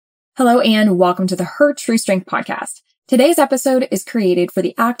Hello and welcome to the Her True Strength podcast. Today's episode is created for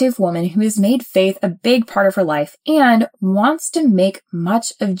the active woman who has made faith a big part of her life and wants to make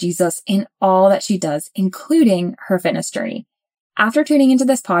much of Jesus in all that she does, including her fitness journey. After tuning into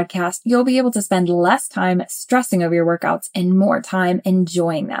this podcast, you'll be able to spend less time stressing over your workouts and more time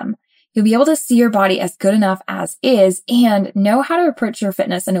enjoying them. You'll be able to see your body as good enough as is and know how to approach your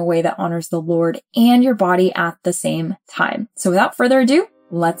fitness in a way that honors the Lord and your body at the same time. So without further ado,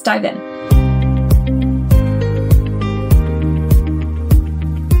 let's dive in.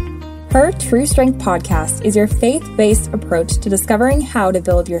 Her True Strength podcast is your faith-based approach to discovering how to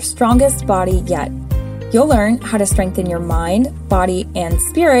build your strongest body yet. You'll learn how to strengthen your mind, body, and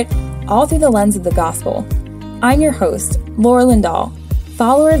spirit all through the lens of the gospel. I'm your host, Laura Lindahl,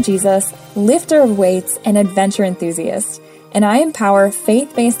 follower of Jesus, lifter of weights, and adventure enthusiast. And I empower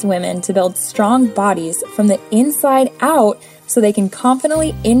faith-based women to build strong bodies from the inside out so they can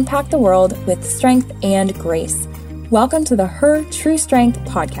confidently impact the world with strength and grace. Welcome to the Her True Strength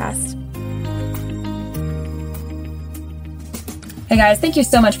podcast. Hey guys, thank you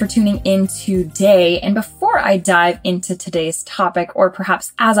so much for tuning in today. And before I dive into today's topic, or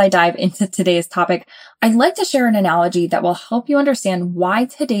perhaps as I dive into today's topic, I'd like to share an analogy that will help you understand why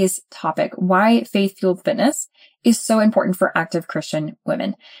today's topic, why faith-fueled fitness, is so important for active Christian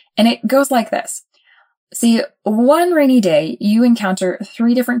women. And it goes like this. See, one rainy day, you encounter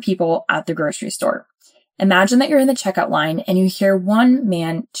 3 different people at the grocery store. Imagine that you're in the checkout line and you hear one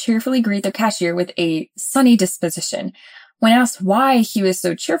man cheerfully greet the cashier with a sunny disposition. When asked why he was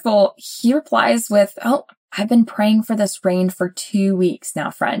so cheerful, he replies with, "Oh, I've been praying for this rain for 2 weeks now,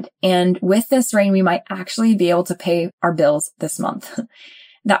 friend. And with this rain, we might actually be able to pay our bills this month."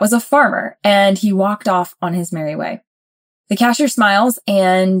 That was a farmer, and he walked off on his merry way. The cashier smiles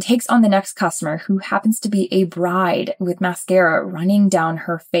and takes on the next customer, who happens to be a bride with mascara running down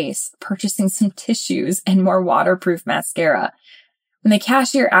her face, purchasing some tissues and more waterproof mascara. When the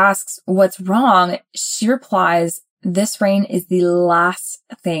cashier asks what's wrong, she replies, "This rain is the last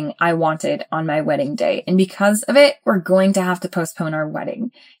thing I wanted on my wedding day. And because of it, we're going to have to postpone our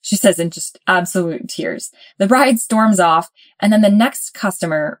wedding," she says in just absolute tears. The bride storms off, and then the next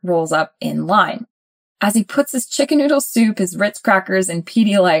customer rolls up in line. As he puts his chicken noodle soup, his Ritz crackers, and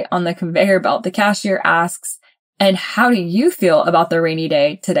Pedialyte on the conveyor belt, the cashier asks, "And how do you feel about the rainy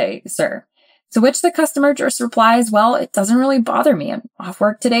day today, sir?" To which the customer just replies, "Well, it doesn't really bother me. I'm off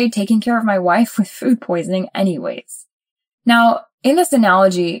work today taking care of my wife with food poisoning anyways." Now, in this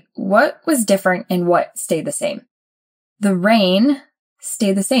analogy, what was different and what stayed the same? The rain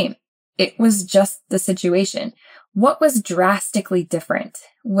stayed the same. It was just the situation. What was drastically different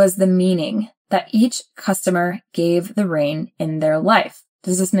was the meaning that each customer gave the rain in their life.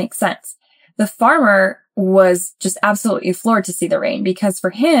 Does this make sense? The farmer was just absolutely floored to see the rain because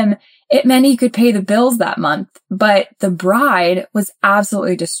for him, it meant he could pay the bills that month. But the bride was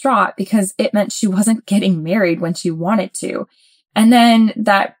absolutely distraught because it meant she wasn't getting married when she wanted to. And then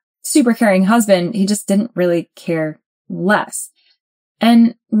that super caring husband, he just didn't really care less.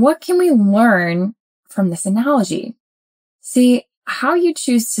 And what can we learn from this analogy? See, how you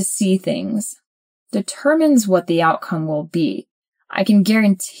choose to see things determines what the outcome will be. I can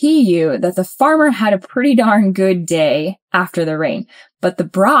guarantee you that the farmer had a pretty darn good day after the rain, but the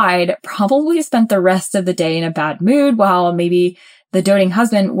bride probably spent the rest of the day in a bad mood while maybe the doting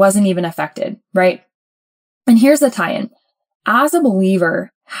husband wasn't even affected, right? And here's the tie-in. As a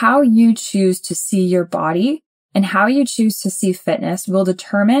believer, how you choose to see your body and how you choose to see fitness will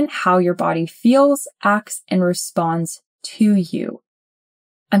determine how your body feels, acts, and responds to you.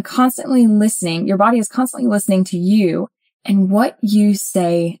 I'm constantly listening. Your body is constantly listening to you and what you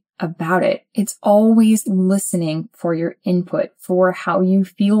say about it. It's always listening for your input, for how you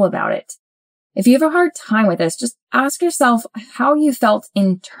feel about it. If you have a hard time with this, just ask yourself how you felt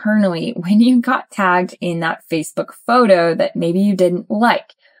internally when you got tagged in that Facebook photo that maybe you didn't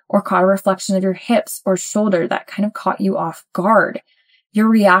like, or caught a reflection of your hips or shoulder that kind of caught you off guard. Your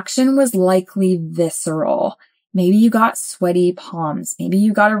reaction was likely visceral. Maybe you got sweaty palms. Maybe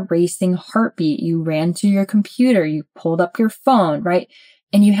you got a racing heartbeat. You ran to your computer. You pulled up your phone, right?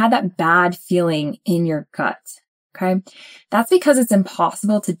 And you had that bad feeling in your gut. Okay. That's because it's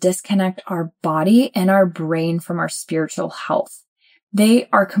impossible to disconnect our body and our brain from our spiritual health. They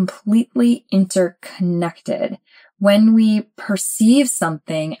are completely interconnected. When we perceive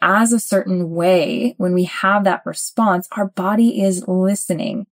something as a certain way, when we have that response, our body is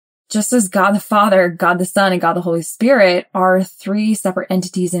listening. Just as God the Father, God the Son, and God the Holy Spirit are 3 separate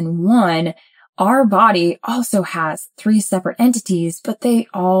entities in one, our body also has 3 separate entities, but they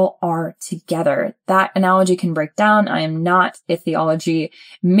all are together. That analogy can break down. I am not a theology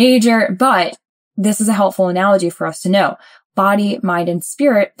major, but this is a helpful analogy for us to know. Body, mind, and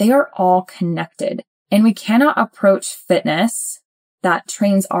spirit, they are all connected. And we cannot approach fitness that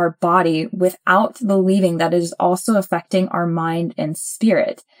trains our body without believing that it is also affecting our mind and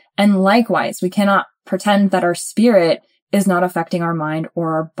spirit. And likewise, we cannot pretend that our spirit is not affecting our mind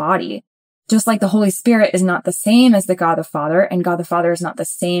or our body. Just like the Holy Spirit is not the same as the God the Father, and God the Father is not the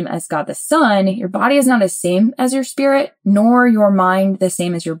same as God the Son, your body is not the same as your spirit, nor your mind the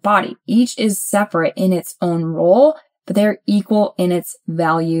same as your body. Each is separate in its own role, but they're equal in its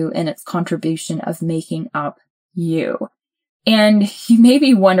value and its contribution of making up you. And you may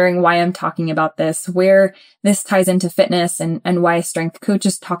be wondering why I'm talking about this, where this ties into fitness and why a strength coach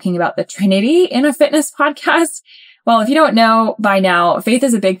is talking about the Trinity in a fitness podcast. Well, if you don't know by now, faith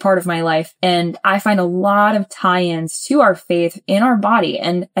is a big part of my life, and I find a lot of tie-ins to our faith in our body.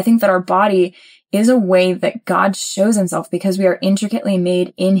 And I think that our body is a way that God shows himself because we are intricately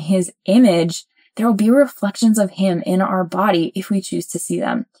made in his image. There will be reflections of him in our body if we choose to see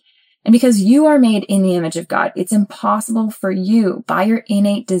them. And because you are made in the image of God, it's impossible for you, by your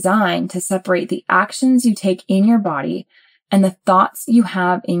innate design, to separate the actions you take in your body and the thoughts you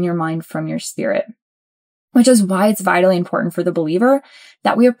have in your mind from your spirit. Which is why it's vitally important for the believer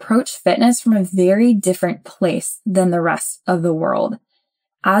that we approach fitness from a very different place than the rest of the world,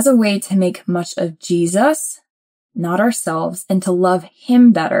 as a way to make much of Jesus, not ourselves, and to love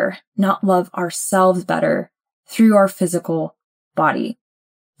him better, not love ourselves better, through our physical body.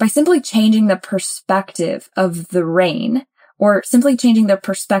 By simply changing the perspective of the rain, or simply changing the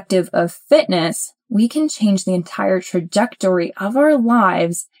perspective of fitness, we can change the entire trajectory of our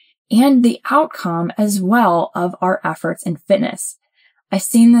lives and the outcome as well of our efforts in fitness. I've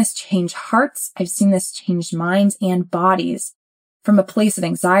seen this change hearts. I've seen this change minds and bodies from a place of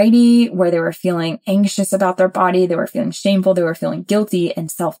anxiety where they were feeling anxious about their body. They were feeling shameful. They were feeling guilty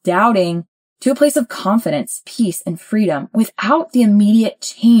and self-doubting, to a place of confidence, peace, and freedom without the immediate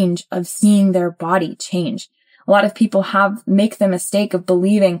change of seeing their body change. A lot of people make the mistake of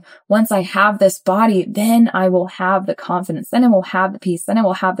believing, once I have this body, then I will have the confidence, then I will have the peace, then I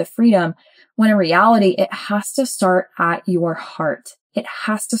will have the freedom. When in reality, it has to start at your heart. It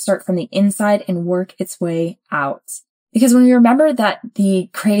has to start from the inside and work its way out. Because when we remember that the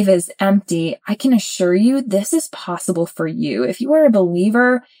grave is empty, I can assure you this is possible for you. If you are a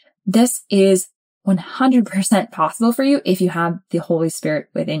believer, this is 100% possible for you if you have the Holy Spirit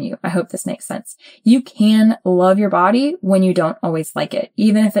within you. I hope this makes sense. You can love your body when you don't always like it,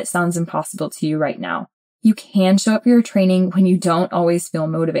 even if it sounds impossible to you right now. You can show up for your training when you don't always feel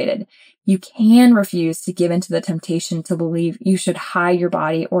motivated. You can refuse to give into the temptation to believe you should hide your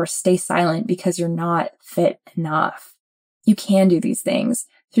body or stay silent because you're not fit enough. You can do these things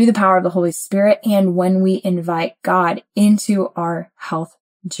through the power of the Holy Spirit and when we invite God into our health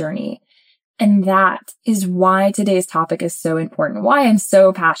journey. And that is why today's topic is so important, why I'm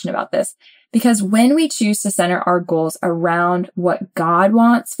so passionate about this. Because when we choose to center our goals around what God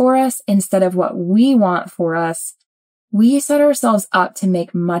wants for us instead of what we want for us, we set ourselves up to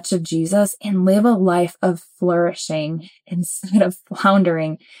make much of Jesus and live a life of flourishing instead of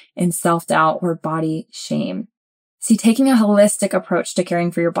floundering in self-doubt or body shame. See, taking a holistic approach to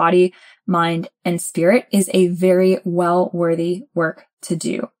caring for your body, mind, and spirit is a very well-worthy work to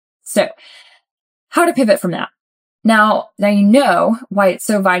do. So, how to pivot from that. Now you know why it's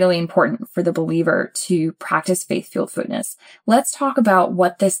so vitally important for the believer to practice faith-fueled fitness. Let's talk about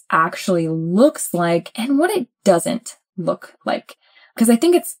what this actually looks like and what it doesn't look like. Because I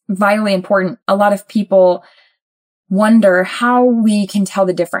think it's vitally important. A lot of people wonder how we can tell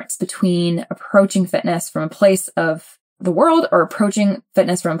the difference between approaching fitness from a place of the world or approaching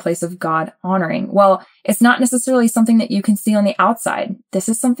fitness from a place of God honoring. Well, it's not necessarily something that you can see on the outside. This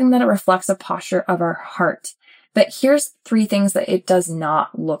is something that it reflects a posture of our heart. But here's 3 things that it does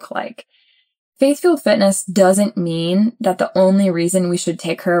not look like. Faith-fueled fitness doesn't mean that the only reason we should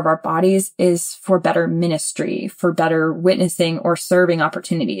take care of our bodies is for better ministry, for better witnessing or serving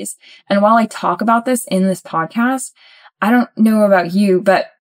opportunities. And while I talk about this in this podcast, I don't know about you, but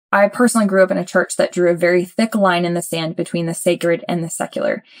I personally grew up in a church that drew a very thick line in the sand between the sacred and the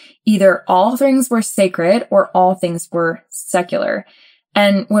secular. Either all things were sacred or all things were secular.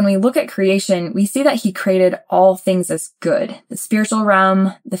 And when we look at creation, we see that he created all things as good. The spiritual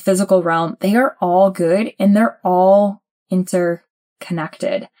realm, the physical realm, they are all good and they're all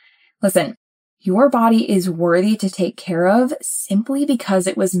interconnected. Listen, your body is worthy to take care of simply because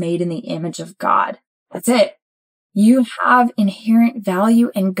it was made in the image of God. That's it. You have inherent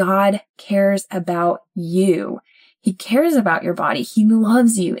value and God cares about you. He cares about your body. He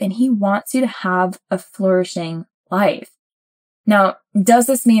loves you and he wants you to have a flourishing life. Now, does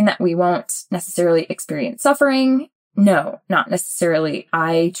this mean that we won't necessarily experience suffering? No, not necessarily.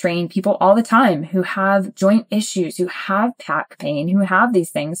 I train people all the time who have joint issues, who have back pain, who have these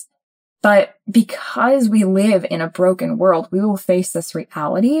things. But because we live in a broken world, we will face this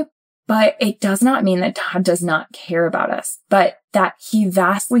reality. But it does not mean that God does not care about us, but that he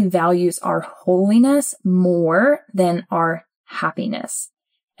vastly values our holiness more than our happiness.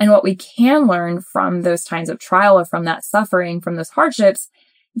 And what we can learn from those times of trial or from that suffering, from those hardships,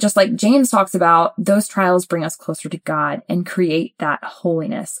 just like James talks about, those trials bring us closer to God and create that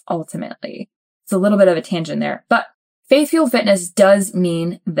holiness ultimately. It's a little bit of a tangent there, but faith-fueled fitness does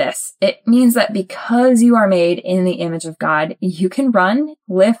mean this. It means that because you are made in the image of God, you can run,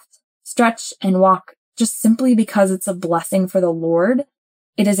 lift, stretch, and walk just simply because it's a blessing for the Lord.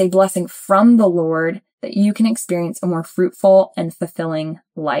 It is a blessing from the Lord that you can experience a more fruitful and fulfilling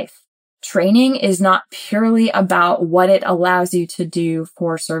life. Training is not purely about what it allows you to do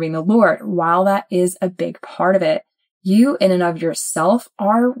for serving the Lord. While that is a big part of it, you in and of yourself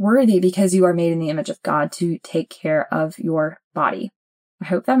are worthy because you are made in the image of God to take care of your body. I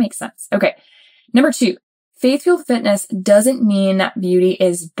hope that makes sense. Okay. Number 2, faith-fueled fitness doesn't mean that beauty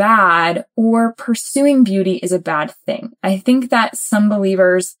is bad or pursuing beauty is a bad thing. I think that some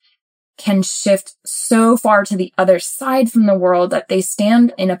believers can shift so far to the other side from the world that they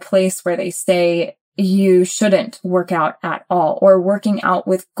stand in a place where they say you shouldn't work out at all, or working out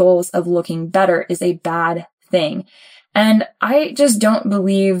with goals of looking better is a bad thing. And I just don't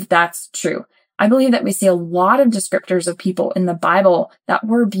believe that's true. I believe that we see a lot of descriptors of people in the Bible that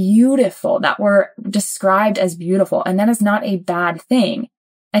were beautiful, that were described as beautiful, and that is not a bad thing.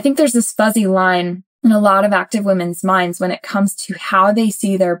 I think there's this fuzzy line in a lot of active women's minds when it comes to how they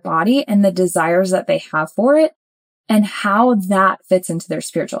see their body and the desires that they have for it and how that fits into their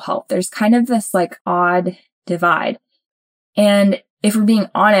spiritual health. There's kind of this like odd divide. And if we're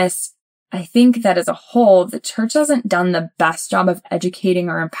being honest, I think that as a whole, the church hasn't done the best job of educating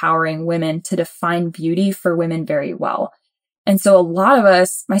or empowering women to define beauty for women very well. And so a lot of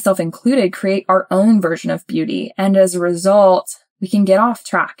us, myself included, create our own version of beauty. And as a result, we can get off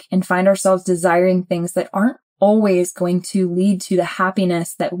track and find ourselves desiring things that aren't always going to lead to the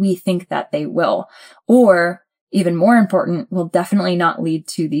happiness that we think that they will. Or, even more important, will definitely not lead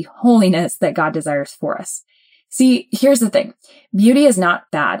to the holiness that God desires for us. See, here's the thing. Beauty is not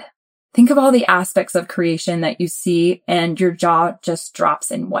bad. Think of all the aspects of creation that you see and your jaw just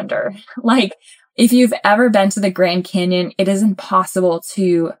drops in wonder. Like, if you've ever been to the Grand Canyon, it is impossible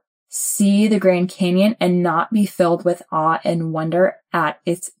to see the Grand Canyon and not be filled with awe and wonder at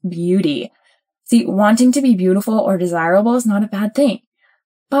its beauty. See, wanting to be beautiful or desirable is not a bad thing.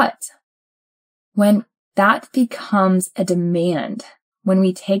 But when that becomes a demand, when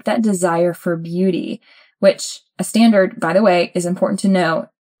we take that desire for beauty, which a standard, by the way, is important to know,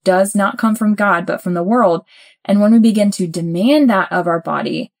 does not come from God, but from the world. And when we begin to demand that of our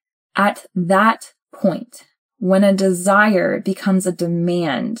body, at that point, when a desire becomes a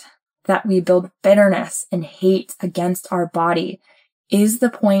demand, that we build bitterness and hate against our body, is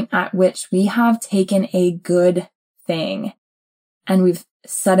the point at which we have taken a good thing and we've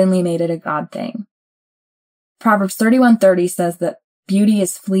suddenly made it a God thing. Proverbs 31:30 says that beauty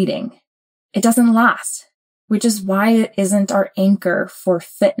is fleeting. It doesn't last, which is why it isn't our anchor for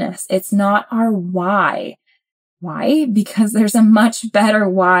fitness. It's not our why. Why? Because there's a much better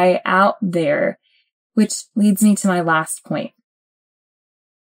why out there, which leads me to my last point.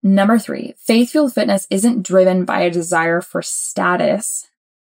 Number 3, faith-fueled fitness isn't driven by a desire for status,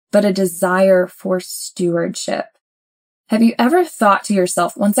 but a desire for stewardship. Have you ever thought to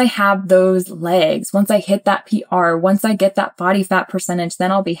yourself, once I have those legs, once I hit that PR, once I get that body fat percentage,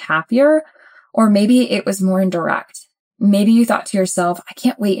 then I'll be happier? Or maybe it was more indirect. Maybe you thought to yourself, I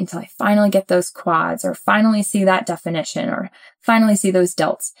can't wait until I finally get those quads or finally see that definition or finally see those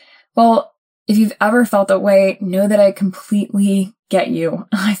delts. Well, if you've ever felt that way, know that I completely get you.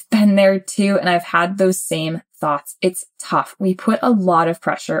 I've been there too, and I've had those same thoughts. It's tough. We put a lot of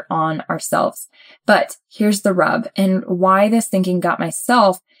pressure on ourselves. But here's the rub, and why this thinking got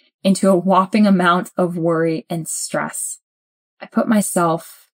myself into a whopping amount of worry and stress. I put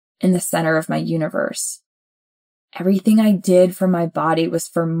myself in the center of my universe. Everything I did for my body was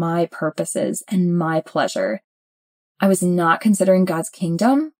for my purposes and my pleasure. I was not considering God's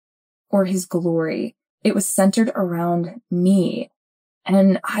kingdom or his glory. It was centered around me.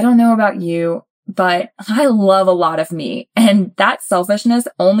 And I don't know about you, but I love a lot of me. And that selfishness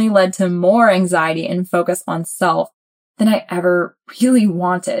only led to more anxiety and focus on self than I ever really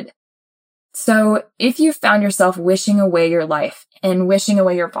wanted. So if you found yourself wishing away your life and wishing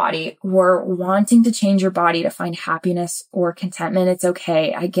away your body, or wanting to change your body to find happiness or contentment, it's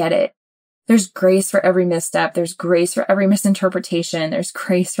okay. I get it. There's grace for every misstep. There's grace for every misinterpretation. There's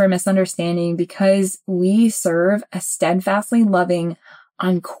grace for misunderstanding, because we serve a steadfastly loving,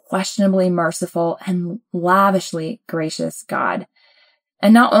 unquestionably merciful, and lavishly gracious God.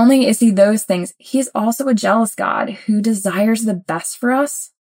 And not only is he those things, he's also a jealous God who desires the best for us.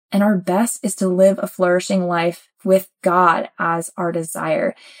 And our best is to live a flourishing life with God as our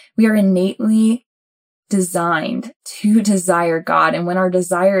desire. We are innately designed to desire God. And when our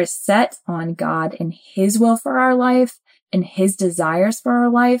desire is set on God and his will for our life and his desires for our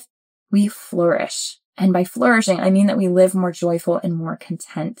life, we flourish. And by flourishing, I mean that we live more joyful and more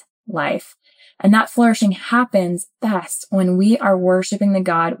content life. And that flourishing happens best when we are worshiping the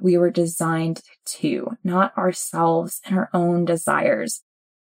God we were designed to, not ourselves and our own desires.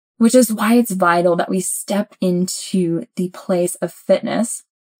 Which is why it's vital that we step into the place of fitness.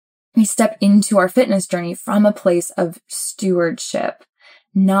 We step into our fitness journey from a place of stewardship,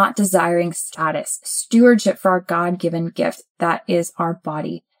 not desiring status, stewardship for our God-given gift that is our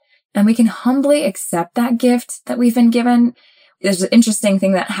body. And we can humbly accept that gift that we've been given. There's an interesting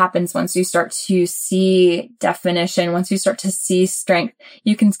thing that happens once you start to see definition, once you start to see strength.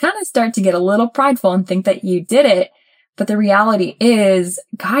 You can kind of start to get a little prideful and think that you did it. But the reality is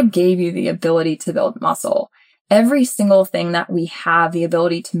God gave you the ability to build muscle. Every single thing that we have, the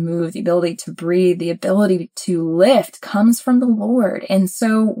ability to move, the ability to breathe, the ability to lift, comes from the Lord. And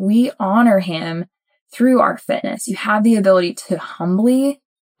so we honor him through our fitness. You have the ability to humbly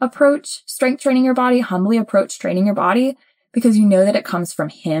approach strength training your body, humbly approach training your body, because you know that it comes from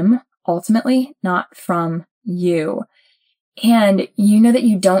him ultimately, not from you. And you know that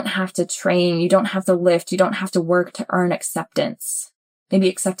you don't have to train, you don't have to lift, you don't have to work to earn acceptance. Maybe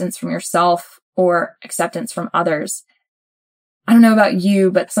acceptance from yourself or acceptance from others. I don't know about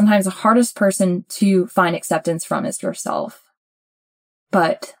you, but sometimes the hardest person to find acceptance from is yourself.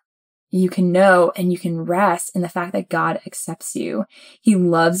 But you can know and you can rest in the fact that God accepts you. He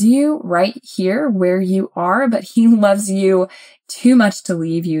loves you right here where you are, but he loves you too much to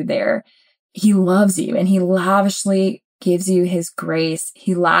leave you there. He loves you and he lavishly gives you his grace.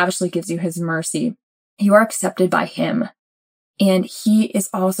 He lavishly gives you his mercy. You are accepted by him. And he is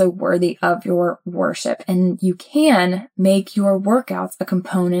also worthy of your worship. And you can make your workouts a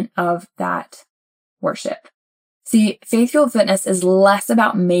component of that worship. See, faith-fueled fitness is less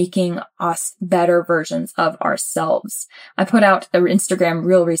about making us better versions of ourselves. I put out an Instagram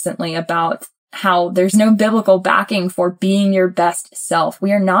reel recently about how there's no biblical backing for being your best self.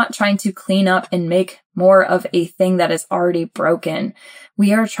 We are not trying to clean up and make more of a thing that is already broken.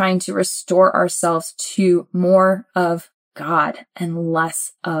 We are trying to restore ourselves to more of God and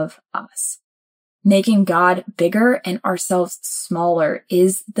less of us. Making God bigger and ourselves smaller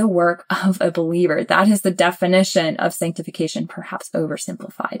is the work of a believer. That is the definition of sanctification, perhaps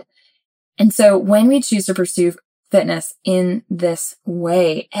oversimplified. And so when we choose to pursue fitness in this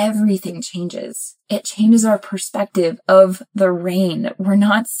way, everything changes. It changes our perspective of the reign. We're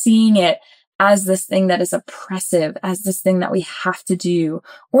not seeing it as this thing that is oppressive, as this thing that we have to do,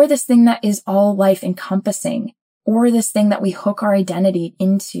 or this thing that is all life encompassing, or this thing that we hook our identity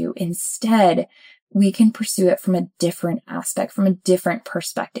into. Instead, we can pursue it from a different aspect, from a different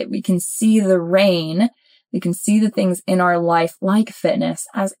perspective. We can see the reign, we can see the things in our life like fitness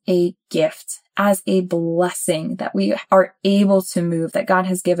as a gift, as a blessing that we are able to move, that God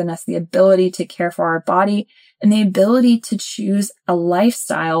has given us the ability to care for our body and the ability to choose a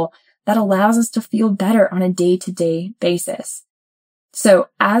lifestyle that allows us to feel better on a day-to-day basis. So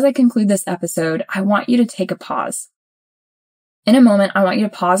as I conclude this episode, I want you to take a pause. In a moment, I want you to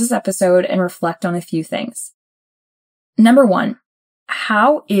pause this episode and reflect on a few things. Number one,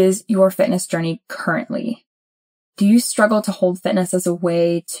 how is your fitness journey currently? Do you struggle to hold fitness as a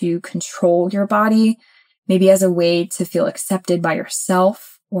way to control your body, maybe as a way to feel accepted by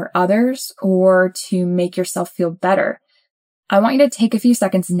yourself or others, or to make yourself feel better? I want you to take a few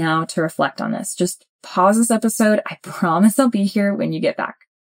seconds now to reflect on this. Just pause this episode. I promise I'll be here when you get back.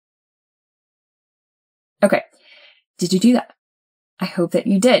 Okay. Did you do that? I hope that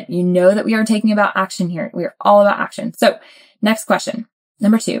you did. You know that we are taking about action here. We are all about action. So next question.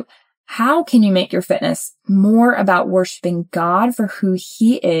 Number 2, how can you make your fitness more about worshiping God for who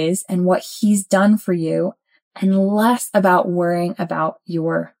he is and what he's done for you, and less about worrying about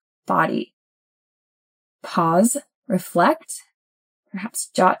your body? Pause, reflect, perhaps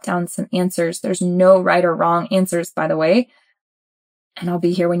jot down some answers. There's no right or wrong answers, by the way. And I'll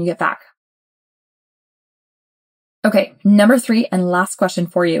be here when you get back. Okay, number 3 and last question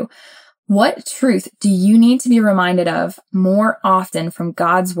for you. What truth do you need to be reminded of more often from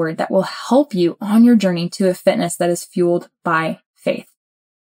God's word that will help you on your journey to a fitness that is fueled by faith?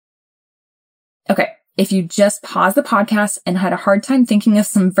 Okay, if you just paused the podcast and had a hard time thinking of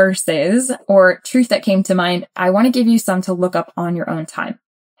some verses or truth that came to mind, I want to give you some to look up on your own time.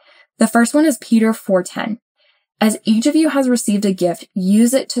 The first one is Peter 4:10. As each of you has received a gift,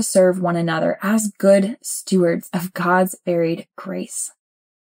 use it to serve one another as good stewards of God's varied grace.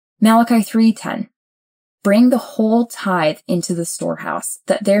 Malachi 3:10. Bring the whole tithe into the storehouse,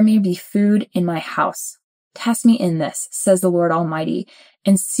 that there may be food in my house. Test me in this, says the Lord Almighty,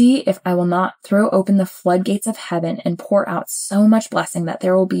 and see if I will not throw open the floodgates of heaven and pour out so much blessing that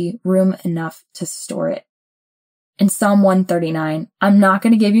there will be room enough to store it. In Psalm 139, I'm not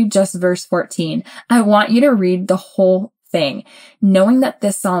going to give you just verse 14. I want you to read the whole thing, knowing that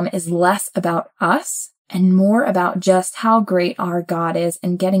this psalm is less about us and more about just how great our God is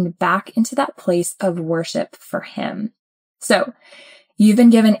and getting back into that place of worship for him. So, you've been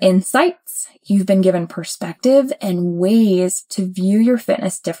given insights, you've been given perspective and ways to view your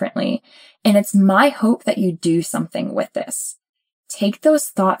fitness differently. And it's my hope that you do something with this. Take those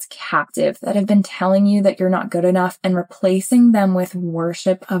thoughts captive that have been telling you that you're not good enough and replacing them with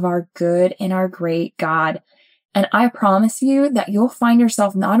worship of our good and our great God. And I promise you that you'll find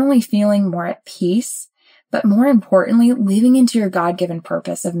yourself not only feeling more at peace, but more importantly, living into your God-given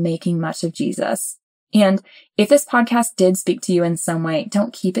purpose of making much of Jesus. And if this podcast did speak to you in some way,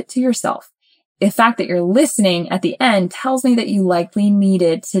 don't keep it to yourself. The fact that you're listening at the end tells me that you likely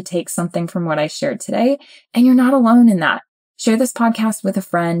needed to take something from what I shared today, and you're not alone in that. Share this podcast with a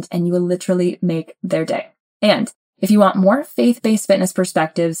friend and you will literally make their day. And if you want more faith-based fitness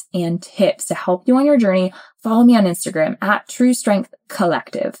perspectives and tips to help you on your journey, follow me on Instagram at True Strength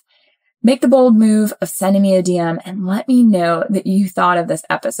Collective. Make the bold move of sending me a DM and let me know that you thought of this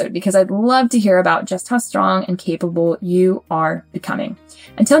episode, because I'd love to hear about just how strong and capable you are becoming.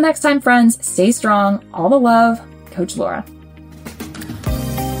 Until next time, friends, stay strong. All the love, Coach Laura.